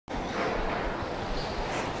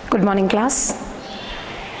Good morning, class.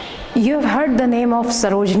 You have heard the name of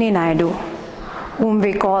Sarojini Naidu, whom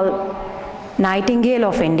we call Nightingale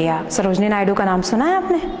of India. Sarojini Naidu का नाम सुना है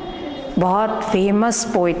आपने? बहुत famous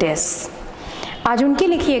poetess. आज उनकी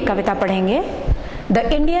लिखी एक कविता पढ़ेंगे, the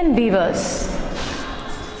Indian viewers,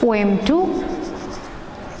 poem 2,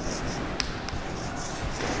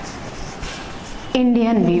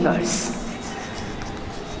 Indian viewers.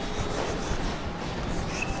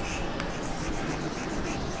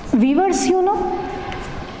 Weavers, you know,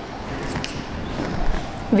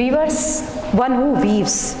 weavers, one who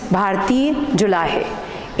weaves, भारतीय जुलाहे,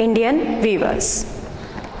 Indian weavers.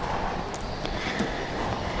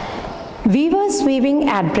 Weavers weaving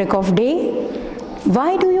at break of day,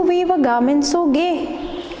 why do you weave a garment so gay?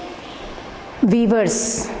 Weavers,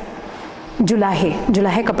 जुलाहे,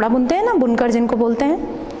 जुलाहे कपड़ा बुनते हैं ना, बुनकर जिनको बोलते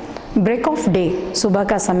हैं. ब्रेक ऑफ डे, सुबह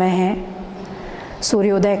का समय है,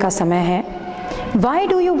 सूर्योदय का समय है. Why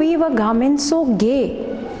do you weave a garment so gay?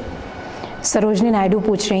 Sarojini Naidu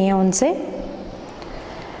पूछ रही हैं उनसे.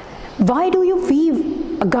 Why do you weave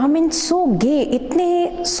a garment so gay?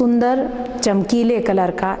 इतने सुंदर चमकीले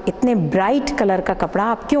कलर का, इतने ब्राइट कलर का कपड़ा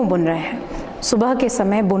आप क्यों बुन रहे हैं? सुबह के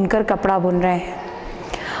समय बुनकर कपड़ा बुन रहे हैं.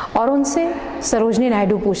 और उनसे सरोजनी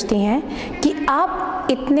नायडू पूछती हैं कि आप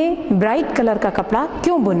इतने ब्राइट कलर का कपड़ा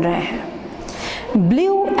क्यों बुन रहे हैं?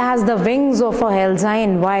 Blue as the wings of a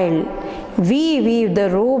halcyon wild, we weave the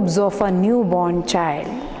robes of a newborn child.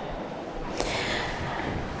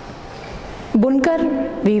 बुनकर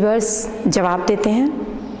वीवर्स जवाब देते हैं,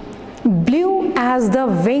 Blue as the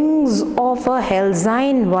wings of a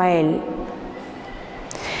halcyon wild.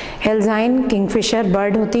 halcyon Kingfisher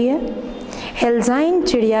bird होती है. halcyon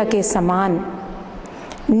चिड़िया के समान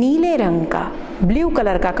नीले रंग का, ब्लू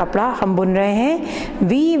कलर का कपड़ा हम बुन रहे हैं.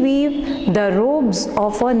 We weave the robes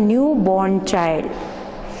of a newborn child.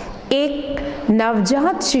 एक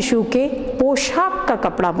नवजात शिशु के पोशाक का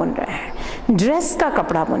कपड़ा बुन रहे हैं, ड्रेस का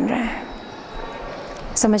कपड़ा बुन रहे हैं.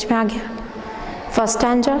 समझ में आ गया? फर्स्ट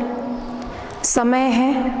स्टैंजा, समय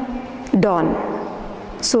है डॉन,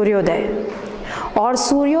 सूर्योदय, और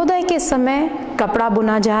सूर्योदय के समय कपड़ा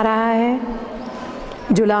बुना जा रहा है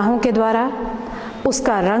जुलाहों के द्वारा.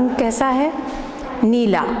 उसका रंग कैसा है?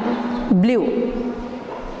 नीला, ब्लू.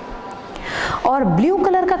 और ब्लू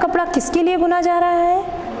कलर का कपड़ा किसके लिए बुना जा रहा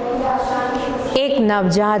है? एक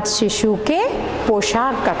नवजात शिशु के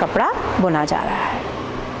पोशाक का कपड़ा बुना जा रहा है.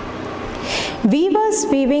 Weavers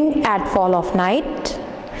weaving at fall of night,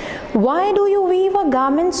 why do you weave a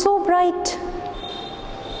garment so bright?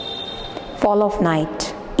 Fall of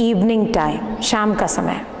night, evening time, शाम का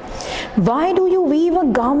समय. Why do you weave a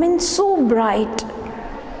garment so bright?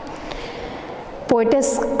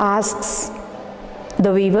 Poetess asks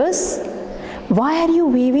the weavers, why are you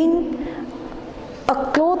weaving a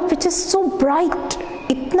cloth which is so bright?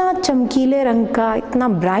 इतना चमकीले रंग का, इतना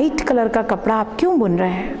bright colour का कपड़ा आप क्यों बुन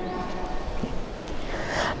रहे हैं?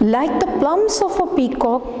 Like the plumes of a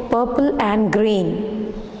peacock, purple and green.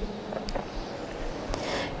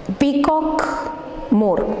 Peacock,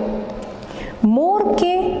 मोर, मोर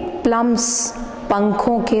के प्लम्स,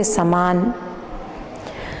 पंखों के समान.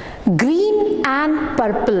 ग्रीन एंड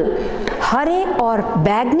पर्पल, हरे और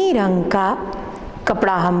बैगनी रंग का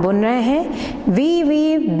कपड़ा हम बुन रहे हैं. We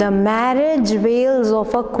weave the marriage Wales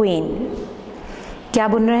of a queen. क्या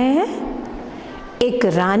बुन रहे हैं? एक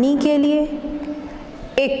रानी के लिए,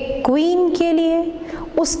 एक क्वीन के लिए,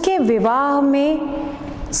 उसके विवाह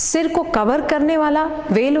में सिर को कवर करने वाला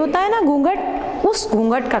वेल होता है ना, घूंघट, उस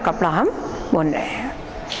घूंघट का कपड़ा हम बुन रहे हैं.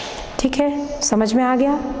 ठीक है, समझ में आ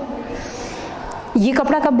गया? ये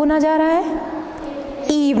कपड़ा कब बुना जा रहा है?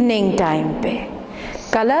 इवनिंग टाइम पे.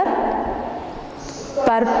 कलर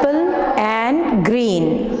पर्पल एंड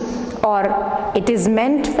ग्रीन, और it is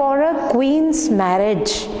meant for a queen's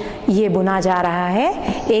marriage. ये बुना जा रहा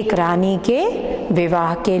है एक रानी के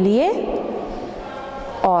विवाह के लिए,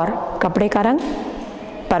 और कपड़े का रंग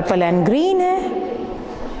पर्पल एंड ग्रीन है.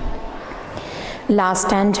 Last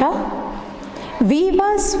stanza,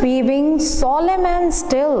 viewers weaving solemn and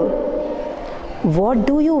still, what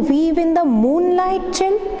do you weave in the moonlight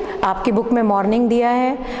chill? आपकी बुक में मॉर्निंग दिया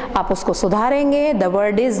है, आप उसको सुधारेंगे. The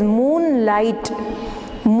word is moonlight,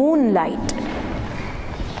 moonlight.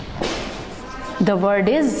 The word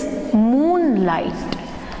is moonlight.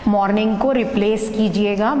 Morning को रिप्लेस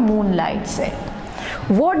कीजिएगा moonlight से.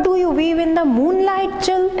 What do you weave in the moonlight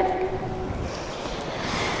chill?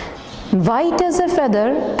 White as a feather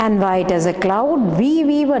and white as a cloud, we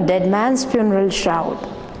weave a dead man's funeral shroud.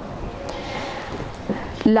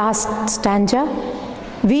 Last stanza,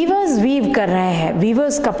 viewers weave कर रहे हैं,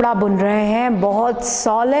 viewers कपड़ा बुन रहे हैं, बहुत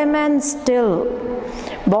solemn and still,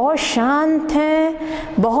 बहुत शांत हैं,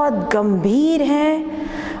 बहुत गंभीर हैं,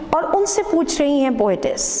 और उनसे पूछ रही हैं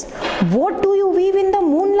poetess, What do you weave in the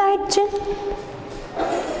moonlight, chill?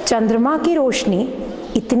 चंद्रमा की रोशनी,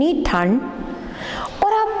 इतनी ठंड,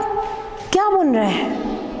 और आप क्या बुन रहे हैं?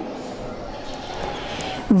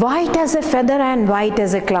 White as a feather and white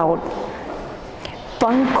as a cloud,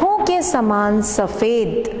 पंखों के समान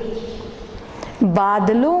सफेद,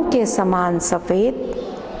 बादलों के समान सफेद,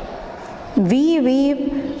 We weave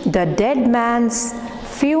the dead man's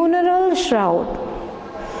funeral shroud,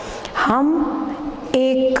 हम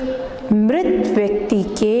एक मृत व्यक्ति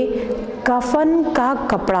के कफन का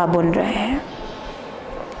कपड़ा बुन रहे हैं।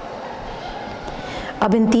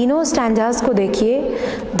 अब इन तीनों स्टैंजास को देखिए।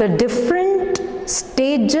 The different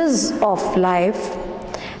stages of life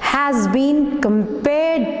has been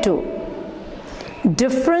compared to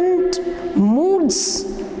different moods,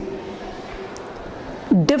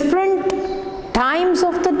 different times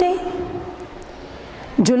of the day.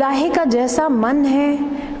 जुलाहे का जैसा मन है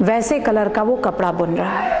वैसे कलर का वो कपड़ा बुन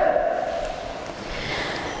रहा है।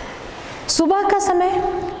 सुबह का समय,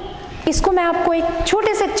 इसको मैं आपको एक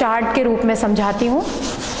छोटे से चार्ट के रूप में समझाती हूँ।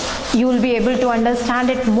 You will be able to understand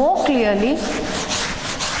it more clearly.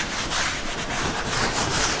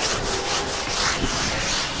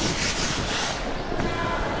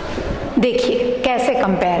 देखिए कैसे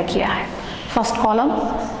कंपेयर किया है। First column,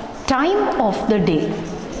 time of the day,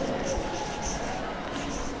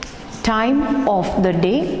 time of the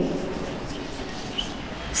day.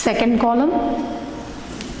 Second column,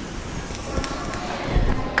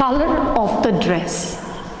 colour of the dress,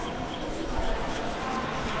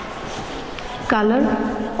 colour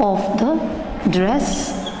of the dress.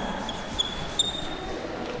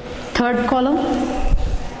 Third column,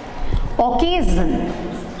 occasion,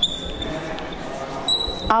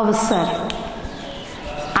 अवसर,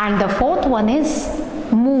 and the fourth one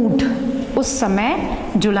is mood, उस समय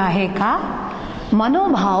जुलाहे का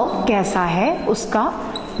मनोभाव कैसा है, उसका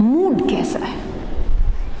मूड कैसा है।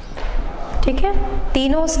 ठीक है,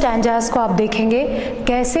 तीनों स्टैंजास को आप देखेंगे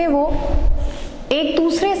कैसे वो एक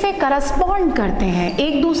दूसरे से करस्पॉन्ड करते हैं,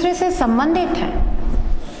 एक दूसरे से संबंधित हैं।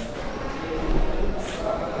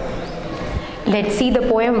 Let's see the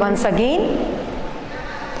poem once again.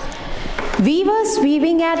 Viewers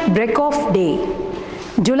weaving eight break of day,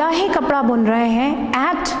 जुलाहे कपड़ा बुन रहे हैं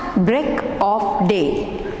eight break of day.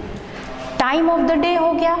 Time of the day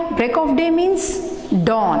हो गया, break of day means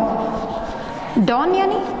don, don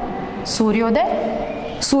यानी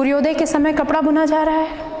सूर्योदय, सूर्योदय के समय कपड़ा बुना जा रहा है।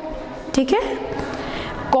 ठीक है,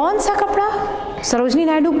 कौन सा कपड़ा? सरोजनी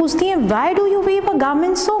नायडू पूछती हैं, why do you weave a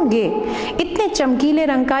garment सो गे, इतने चमकीले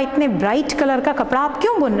रंग का, इतने ब्राइट कलर का कपड़ा आप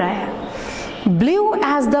क्यों बुन रहे हैं? Blue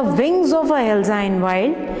as the wings of a हेल्जाइन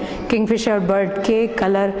wild, Kingfisher bird के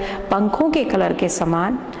कलर, पंखों के कलर के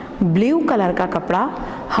समान ब्लू कलर का कपड़ा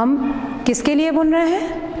हम किसके लिए बुन रहे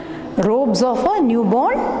हैं? Ropes of a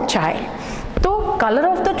newborn child. तो कलर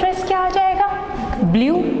ऑफ द ड्रेस क्या आ जाएगा?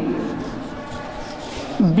 Blue,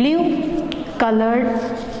 blue colored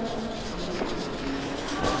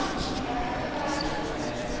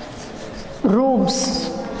robes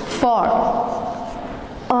for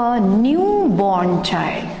a newborn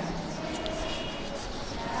child.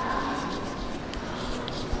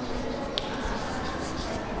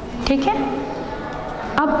 ठीक है,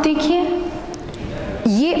 अब देखिए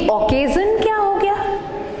ये ओकेजन क्या हो गया?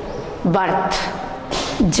 बर्थ,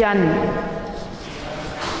 जन्म।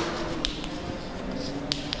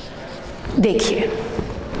 देखिए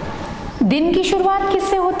दिन की शुरुआत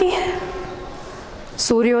किससे होती है?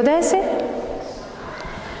 सूर्योदय से।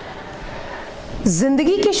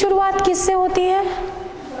 जिंदगी की शुरुआत किससे होती है?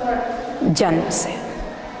 जन्म से।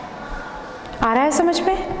 आ रहा है समझ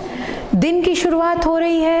में? दिन की शुरुआत हो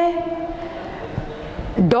रही है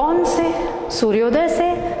डॉन से, सूर्योदय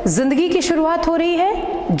से। जिंदगी की शुरुआत हो रही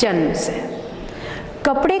है जन्म से।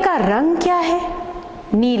 कपड़े का रंग क्या है?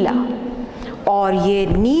 नीला, और ये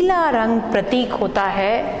नीला रंग प्रतीक होता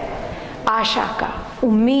है आशा का,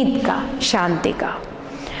 उम्मीद का, शांति का।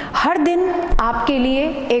 हर दिन आपके लिए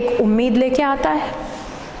एक उम्मीद लेके आता है,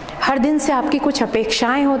 हर दिन से आपकी कुछ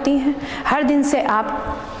अपेक्षाएं होती हैं, हर दिन से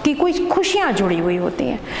आपकी कुछ खुशियां जुड़ी हुई होती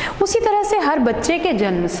हैं। उसी तरह से हर बच्चे के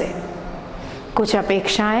जन्म से कुछ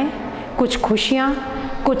अपेक्षाएं, कुछ खुशियां,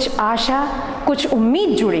 कुछ आशा, कुछ उम्मीद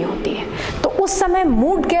जुड़ी होती है। तो उस समय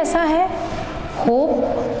मूड कैसा है?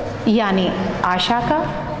 होप यानी आशा का,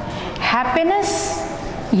 हैप्पीनेस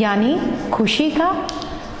यानी खुशी का,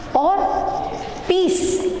 और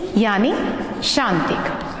पीस यानी शांति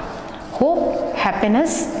का। Hope,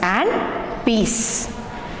 happiness and piece.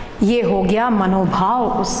 ये हो गया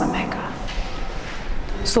मनोभाव उस समय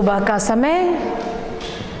का। सुबह का समय,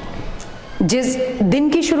 जिस दिन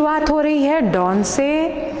की शुरुआत हो रही है डॉन से,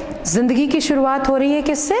 जिंदगी की शुरुआत हो रही है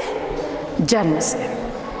किससे? जन्म से।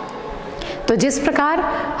 तो जिस प्रकार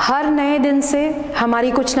हर नए दिन से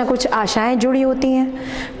हमारी कुछ ना कुछ आशाएं जुड़ी होती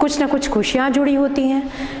हैं, कुछ ना कुछ खुशियां जुड़ी होती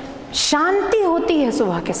हैं, शांति होती है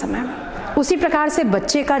सुबह के समय में, उसी प्रकार से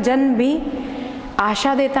बच्चे का जन्म भी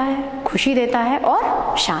आशा देता है, खुशी देता है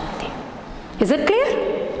और शांति। Is it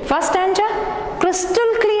clear? First stanza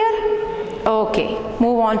crystal clear? Okay,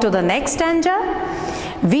 move on to the next stanza.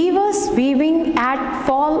 Viewers weaving eight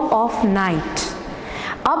fall of night.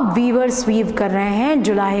 अब वीवर्स वीव कर रहे हैं,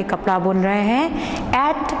 जुलाहे कपड़ा बुन रहे हैं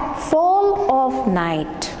एट फॉल ऑफ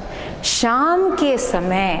नाइट, शाम के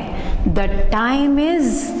समय। The time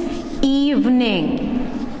is evening.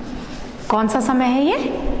 कौन सा समय है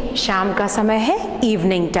ये? शाम का समय है,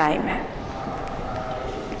 इवनिंग टाइम है।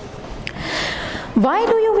 Why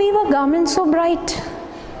do you weave a garment so bright?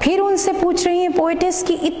 फिर उनसे पूछ रही है पोएटेस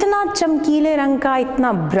कि इतना चमकीले रंग का,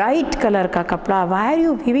 इतना ब्राइट कलर का कपड़ा, why are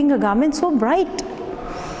you weaving a garment so bright?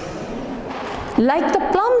 Like the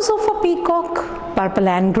plumes of a peacock, purple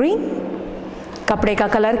and green. कपड़े का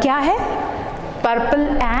कलर क्या है? Purple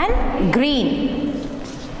and green.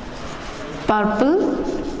 Purple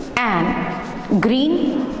and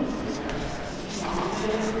green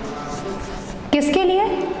किसके लिए?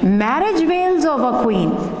 Marriage Wales of a queen.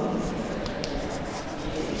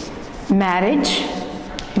 Marriage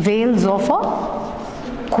Wales of a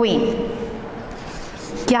queen.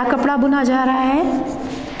 क्या कपड़ा बुना जा रहा है?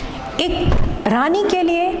 एक रानी के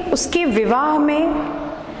लिए उसके विवाह में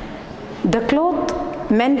the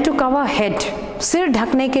cloth meant to cover head, सिर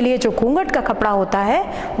ढकने के लिए जो घूंघट का कपड़ा होता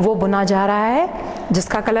है वो बुना जा रहा है,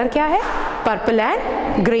 जिसका कलर क्या है? Purple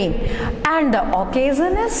and green. And the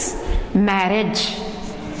occasion is marriage.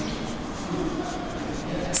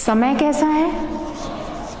 समय कैसा है?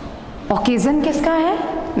 ओकेजन किसका है?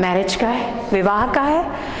 मैरिज का है, विवाह का है।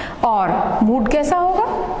 और मूड कैसा होगा?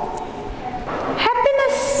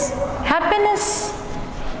 हैप्पीनेस। हैप्पीनेस।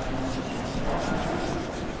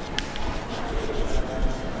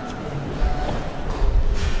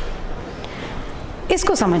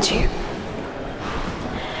 इसको समझिए।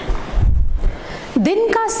 दिन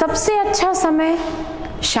का सबसे अच्छा समय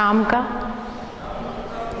शाम का,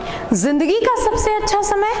 जिंदगी का सबसे अच्छा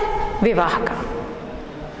समय विवाह का।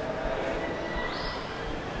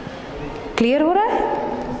 क्लियर हो रहा है?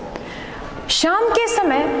 शाम के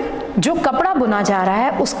समय जो कपड़ा बुना जा रहा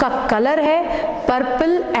है उसका कलर है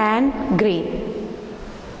पर्पल एंड ग्रीन,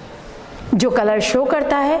 जो कलर शो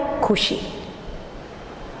करता है खुशी।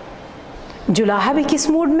 जुलाहा भी किस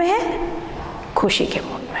मूड में है? खुशी के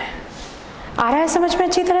मूड में है। आ रहा है समझ में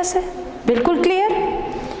अच्छी तरह से? बिल्कुल क्लियर।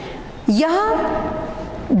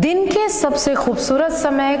 यहां दिन के सबसे खूबसूरत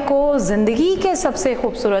समय को जिंदगी के सबसे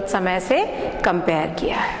खूबसूरत समय से कंपेयर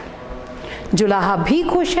किया है। जुलाहा भी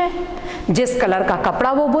खुश है, जिस कलर का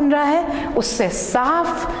कपड़ा वो बुन रहा है उससे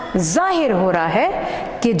साफ जाहिर हो रहा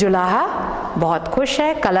है कि जुलाहा बहुत खुश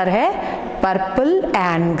है। कलर है purple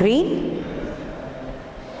and green,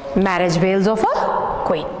 marriage Wales of a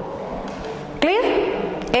queen. Clear?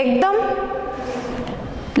 एकदम।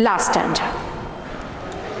 Last stanza.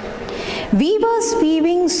 Viewers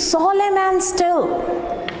weaving solemn and still।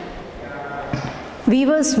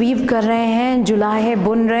 Viewers weave कर रहे हैं, जुलाहे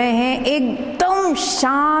बुन रहे हैं, एकदम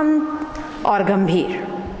शांत और गंभीर।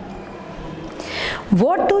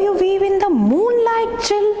 What do you weave in the moonlight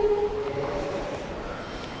chill?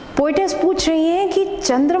 Poetess पूछ रही हैं कि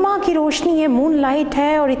चंद्रमा की रोशनी है, मूनलाइट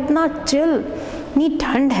है और इतना चिल, इतनी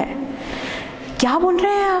ठंड है, क्या बुन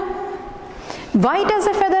रहे हैं आप? White as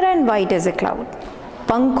a feather and white as a cloud।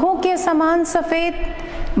 पंखों के समान सफेद,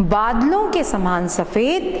 बादलों के समान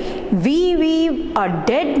सफेद। We weave a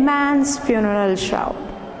dead man's funeral shroud।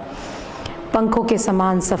 पंखों के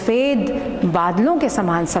समान सफेद, बादलों के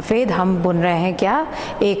समान सफेद हम बुन रहे हैं क्या?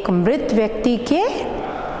 एक मृत व्यक्ति के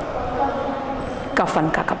कफन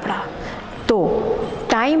का कपड़ा। तो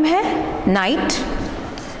टाइम है नाइट,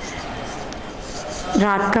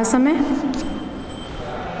 रात का समय।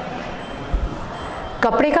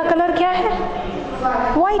 कपड़े का कलर क्या है?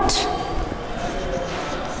 वाइट।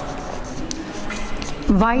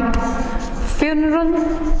 वाइट फ्यूनरल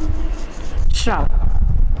श्राउड,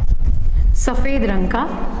 सफेद रंग का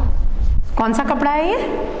कौन सा कपड़ा है? ये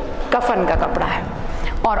कफन का कपड़ा है।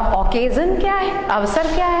 और ओकेजन क्या है?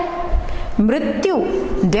 अवसर क्या है? मृत्यु,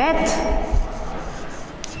 डेथ।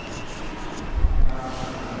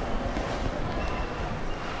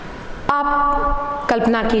 आप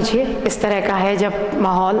कल्पना कीजिए इस तरह का है जब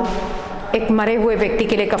माहौल, एक मरे हुए व्यक्ति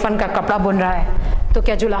के लिए कफन का कपड़ा बुन रहा है, तो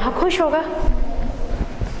क्या जुलाहा खुश होगा?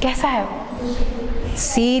 कैसा है वो?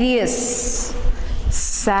 सीरियस,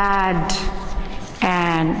 सैड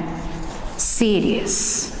एंड सीरियस,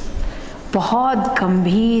 बहुत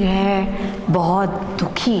गंभीर है, बहुत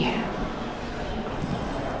दुखी है।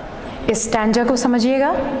 इस स्टैंजा को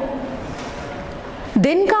समझिएगा।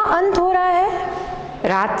 दिन का अंत हो रहा है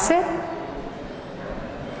रात से,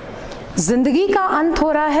 जिंदगी का अंत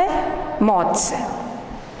हो रहा है मौत से।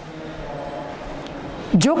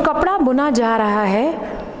 जो कपड़ा बुना जा रहा है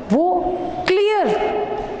वो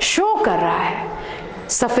क्लियर शो कर रहा है,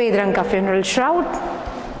 सफेद रंग का फ्यूनरल श्राउड,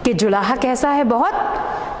 कि जुलाहा कैसा है? बहुत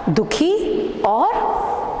दुखी और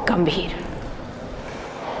गंभीर।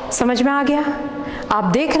 समझ में आ गया? आप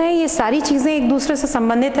देख रहे हैं ये सारी चीजें एक दूसरे से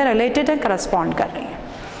संबंधित है, रिलेटेड है, करस्पॉन्ड कर रही हैं।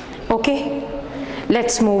 Okay,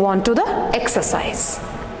 let's move on to the exercise.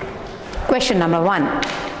 Question number 1,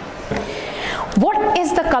 what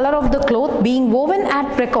is the color of the cloth being woven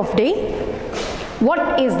at break of day? What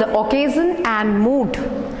is the occasion and mood?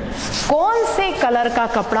 कौन से कलर का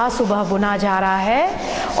कपड़ा सुबह बुना जा रहा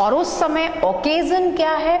है और उस समय ओकेजन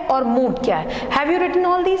क्या है और मूड क्या है? Have you written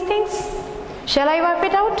all these things? Shall I wipe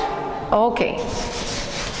it out? Okay.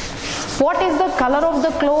 What is the color of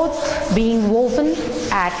the cloth being woven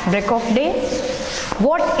at break of day?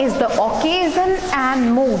 What is the occasion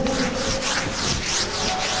and mood?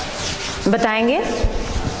 बताएंगे।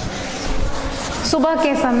 सुबह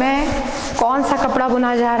के समय कौन सा कपड़ा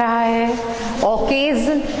बुना जा रहा है?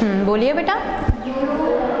 ओकेजन, बोलिए बेटा।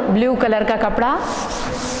 ब्लू कलर का कपड़ा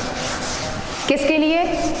किसके लिए?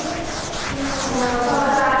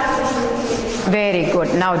 वेरी गुड,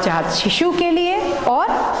 नवजात शिशु के लिए। और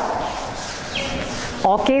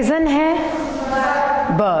ओकेजन है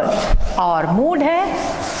बर्थ, और मूड है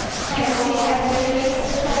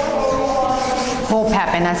hope,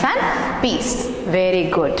 happiness and peace. Very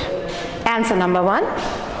good. Answer number 1.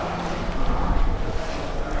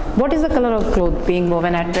 What is the color of cloth being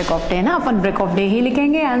woven at break of day? ना अपन break of day ही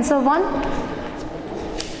लिखेंगे। Answer 1.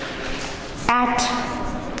 At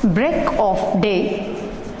break of day,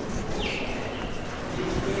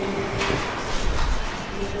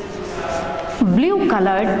 blue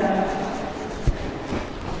colored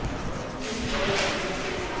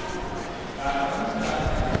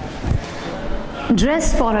dress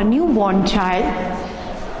for a newborn child,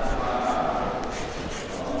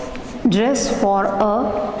 dress for a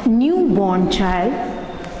newborn child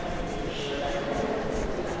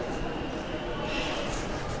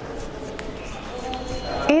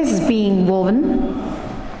is being woven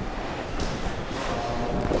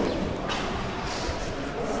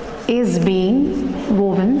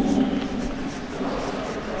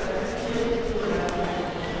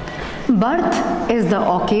birth is the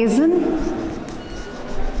occasion,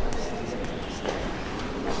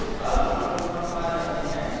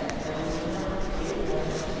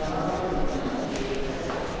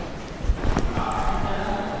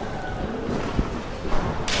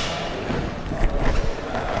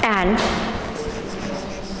 and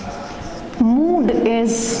mood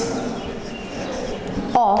is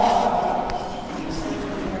of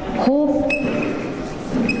hope,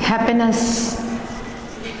 happiness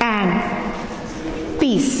and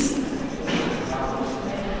peace.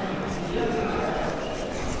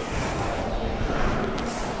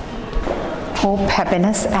 Hope,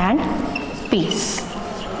 happiness and peace.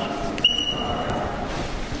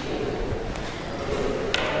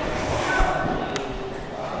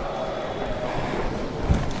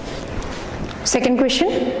 Second question.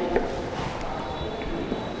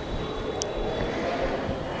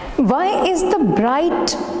 Why is the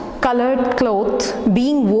bright colored cloth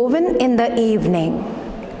being woven in the evening?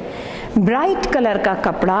 Bright color का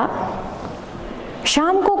कपड़ा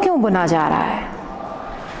शाम को क्यों बुना जा रहा है?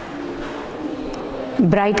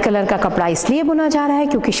 Bright colour का कपड़ा इसलिए बुना जा रहा है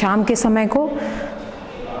क्योंकि शाम के समय को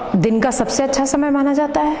दिन का सबसे अच्छा समय माना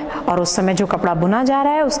जाता है, और उस समय जो कपड़ा बुना जा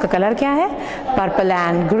रहा है उसका कलर क्या है? Purple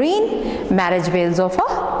and green, marriage Wales of a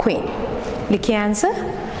queen. लिखिए answer.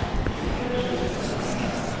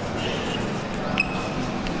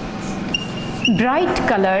 Bright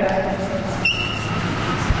coloured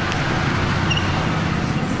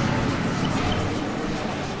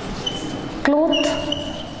cloth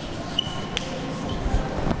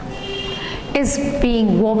is being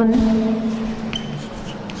woven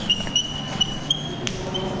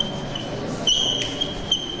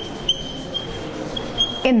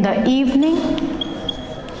in the evening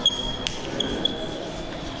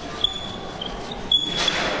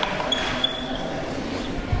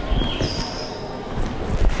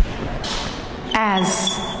as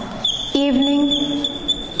evening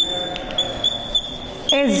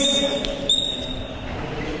is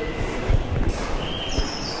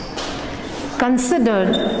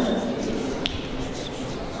considered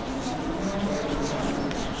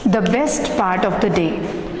the best part of the day?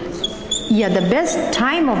 Yeah, the best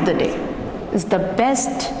time of the day is the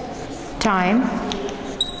best time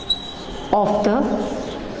of the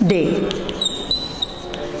day.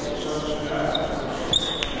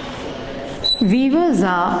 Weavers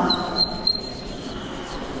are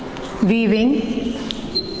weaving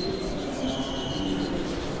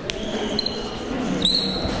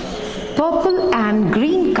purple and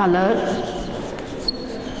green color,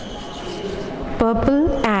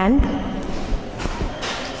 purple and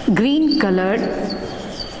green colored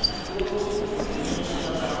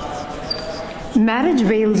marriage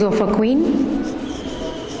veils of a queen,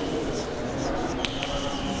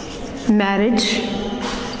 marriage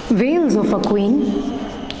veils of a queen,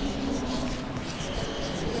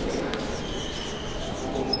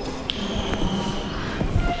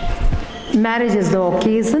 marriage is the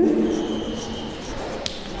occasion,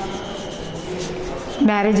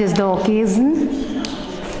 marriage is the occasion,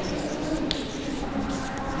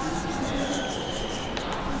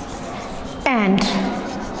 and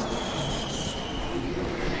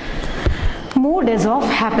mood is of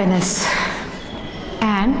happiness,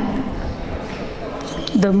 and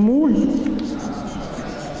the mood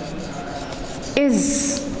is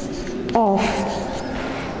of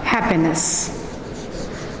happiness.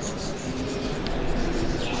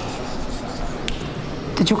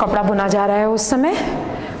 तो जो कपड़ा बुना जा रहा है उस समय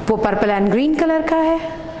वो पर्पल एंड ग्रीन कलर का है,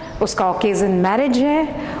 उसका ओकेजन मैरिज है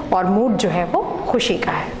और मूड जो है वो खुशी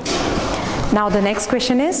का है. Now the next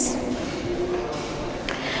question is,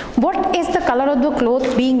 what is the colour of the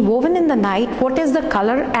cloth being woven in the night? What is the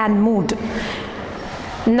colour and mood?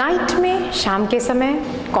 Night में, शाम के समय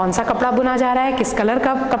कौन सा कपड़ा बुना जा रहा है, किस कलर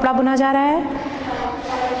का कपड़ा बुना जा रहा है?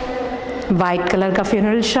 वाइट कलर का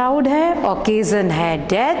फ्यूनरल शाउड है, ओकेजन है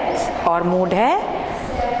डेथ और मूड है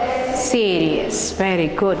serious. Very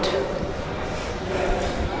good.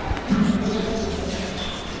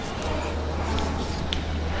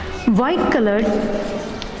 White colored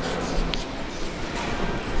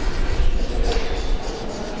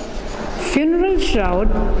funeral shroud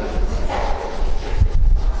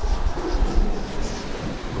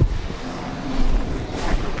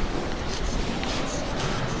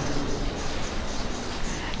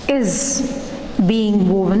is being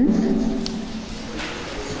woven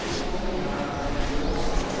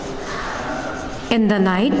in the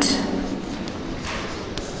night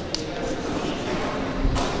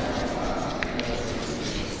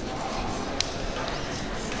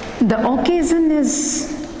the occasion is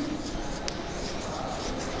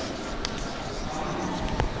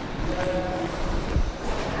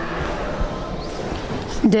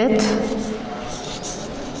death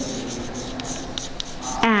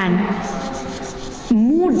and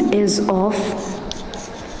mood is of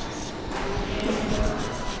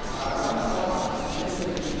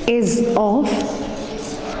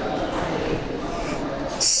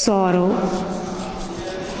sorrow,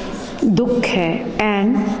 दुख है,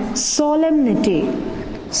 and solemnity,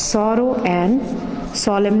 sorrow and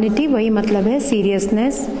solemnity वही मतलब है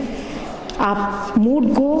seriousness. आप mood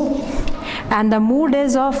को, and the mood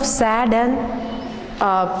is of sad and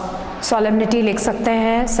solemnity लिख सकते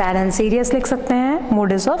हैं, sad and serious लिख सकते हैं,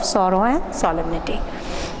 mood is of sorrow and solemnity,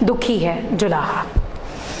 दुखी है, जुलाहा.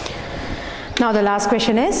 Now the last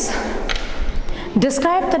question is,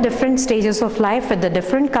 describe the different stages of life with the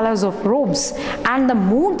different colors of robes and the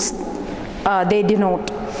moods they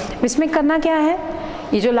denote. इसमें करना क्या है,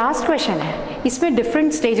 ये जो लास्ट क्वेश्चन है इसमें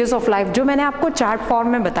डिफरेंट स्टेजेस ऑफ लाइफ जो मैंने आपको चार्ट फॉर्म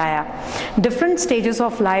में बताया, डिफरेंट स्टेजेस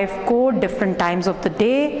ऑफ लाइफ को different times of the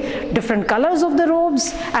day, different colours of the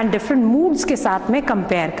ropes and different moods के साथ में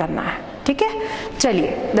कंपेयर करना है. ठीक है,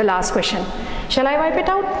 चलिए the last question. Shell I wipe it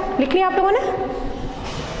out? लिख लिया आप लोगों ने?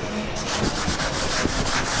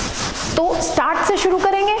 तो स्टार्ट से शुरू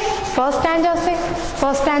करेंगे, फर्स्ट स्टैंजा से.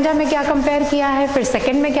 फर्स्ट स्टैंजा में क्या कंपेयर किया है, फिर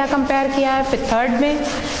सेकंड में क्या कंपेयर किया है, फिर थर्ड में,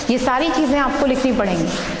 ये सारी चीज़ें आपको लिखनी पड़ेंगी.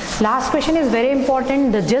 Last question is very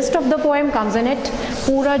important. The gist of the poem comes in it.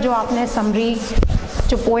 पूरा जो आपने समरी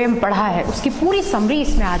जो पोएम पढ़ा है उसकी पूरी समरी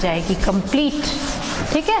इसमें आ जाएगी कंप्लीट.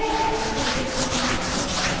 ठीक है,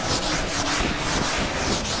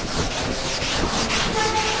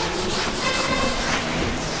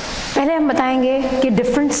 पहले हम बताएंगे कि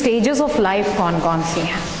डिफरेंट स्टेजेस ऑफ लाइफ कौन कौन सी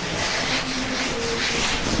हैं.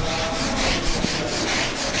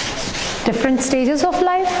 डिफरेंट स्टेजेस ऑफ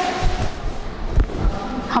लाइफ,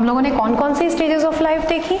 हम लोगों ने कौन कौन सी स्टेजेस ऑफ लाइफ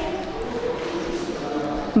देखी?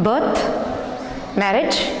 Birth,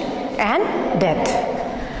 marriage and death.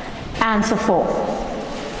 Answer 4.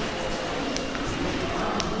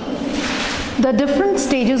 The different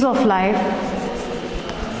stages of life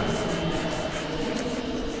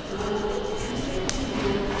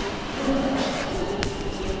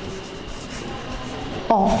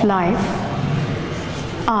of life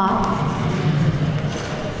are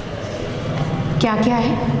क्या क्या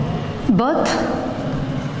है? Birth,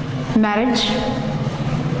 marriage,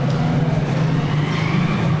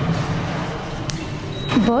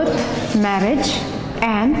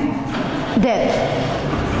 and death.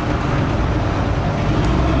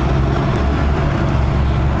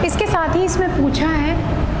 इसके साथ ही इसमें पूछा है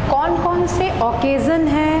कौन कौन से ओकेजन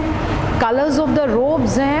हैं, कलर्स ऑफ द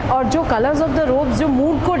रोब्स हैं, और जो कलर्स ऑफ द रोब्स जो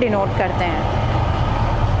मूड को डिनोट करते हैं.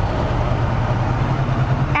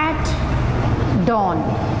 Eight dawn,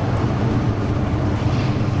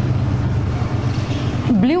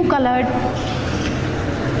 blue colored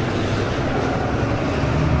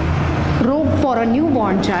robe for a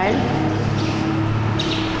newborn child,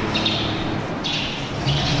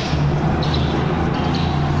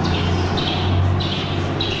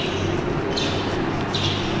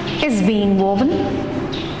 is being woven.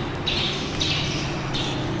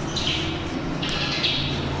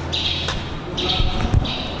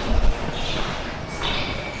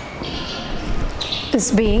 Is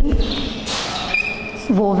being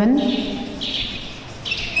woven.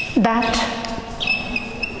 That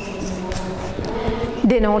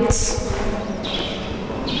denotes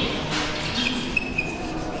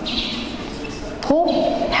hope,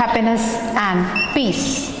 happiness and peace.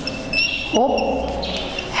 Hope,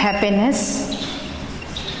 happiness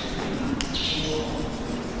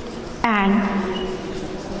and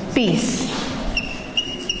peace.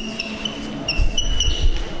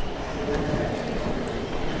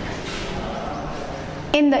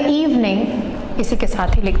 In the evening, इसी के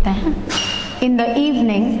साथ ही लिखते हैं, in the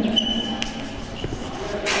evening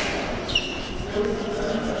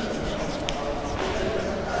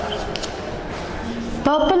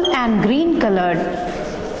purple and green colored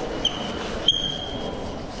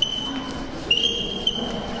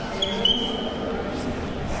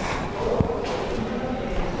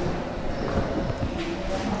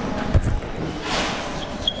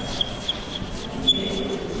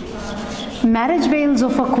marriage veils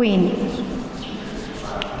of a queen,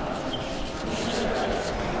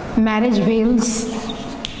 marriage veils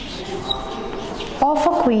of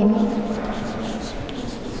a queen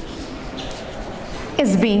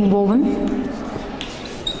is being woven.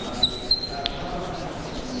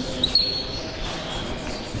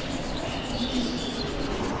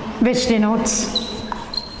 Which denotes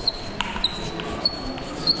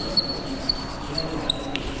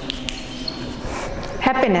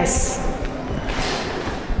happiness.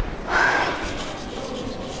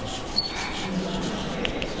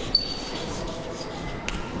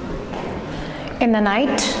 In the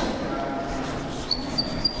night,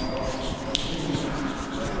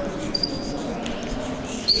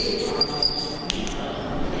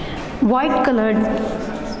 white colored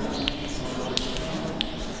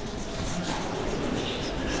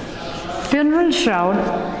funeral shroud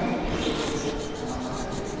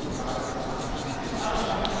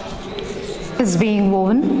is being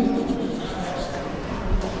woven.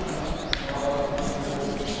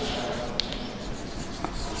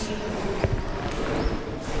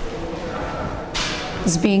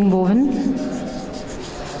 Is being woven.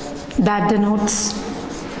 That denotes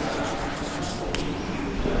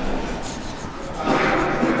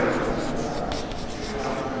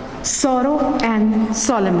sorrow and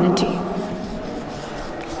solemnity.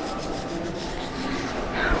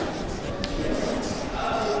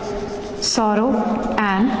 Sorrow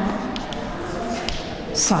and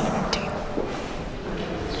solemnity.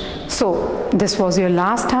 So this was your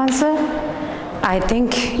last answer. I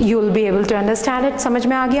think you will be able to understand it. समझ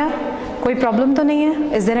में आ गया? कोई problem तो नहीं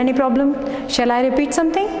है? Is there any problem? Shall I repeat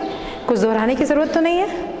something? कुछ दोहराने की ज़रूरत तो नहीं है?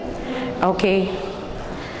 Okay.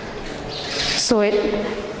 So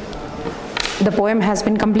the poem has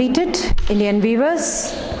been completed. Indian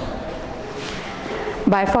viewers,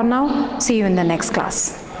 bye for now. See you in the next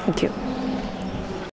class. Thank you.